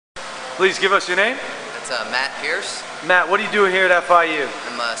Please give us your name. It's Matt Pierce. Matt, what are you doing here at FIU?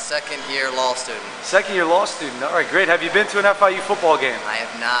 I'm a second-year law student. Second-year law student. All right, great. Have you been to an FIU football game? I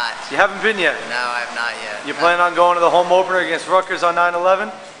have not. You haven't been yet? No, I have not yet. You plan on going to the home opener against Rutgers on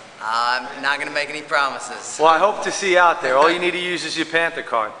 9/11? I'm not going to make any promises. Well, I hope to see you out there. All you need to use is your Panther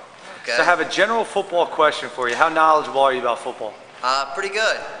card. Okay. So I have a general football question for you. How knowledgeable are you about football? Pretty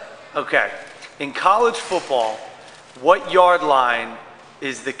good. Okay. In college football, what yard line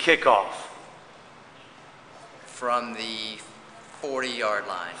is the kickoff? From the 40-yard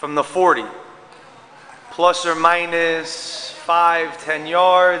line. From the 40. Plus or minus 5, 10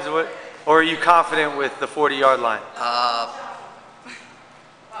 yards? Or are you confident with the 40-yard line?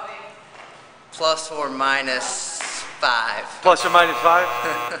 Plus or minus 5. Plus or minus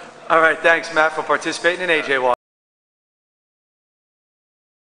 5? All right, thanks, Matt, for participating in AJ Walk.